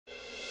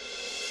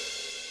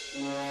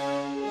Hello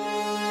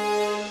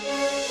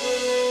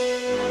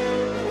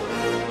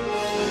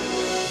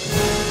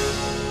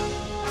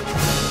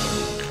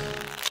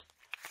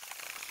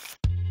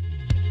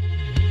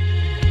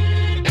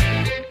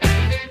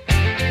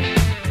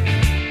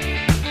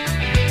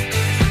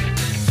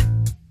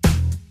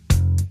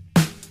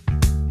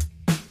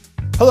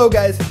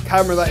guys,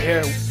 Kyle Merlette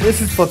here.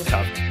 This is Flip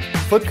Cup.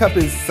 Flip Cup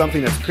is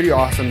something that's pretty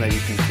awesome that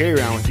you can carry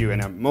around with you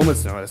in a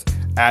moment's notice,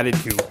 add it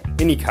to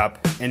any cup,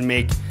 and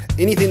make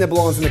anything that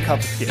belongs in the cup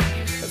appear.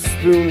 A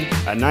spoon,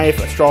 a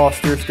knife, a straw, a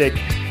stir stick,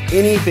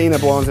 anything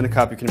that belongs in a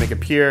cup you can make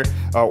appear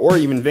or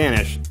even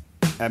vanish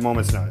at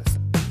moment's notice.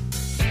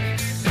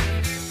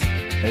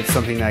 It's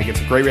something that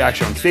gets a great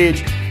reaction on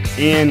stage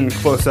and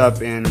close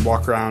up and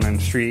walk around in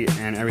the street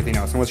and everything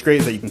else. And what's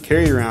great is that you can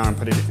carry it around and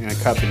put it in a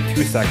cup in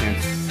 2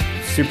 seconds.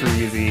 Super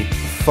easy,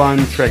 fun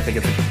trick that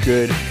gets a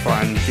good,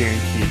 fun,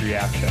 guaranteed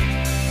reaction.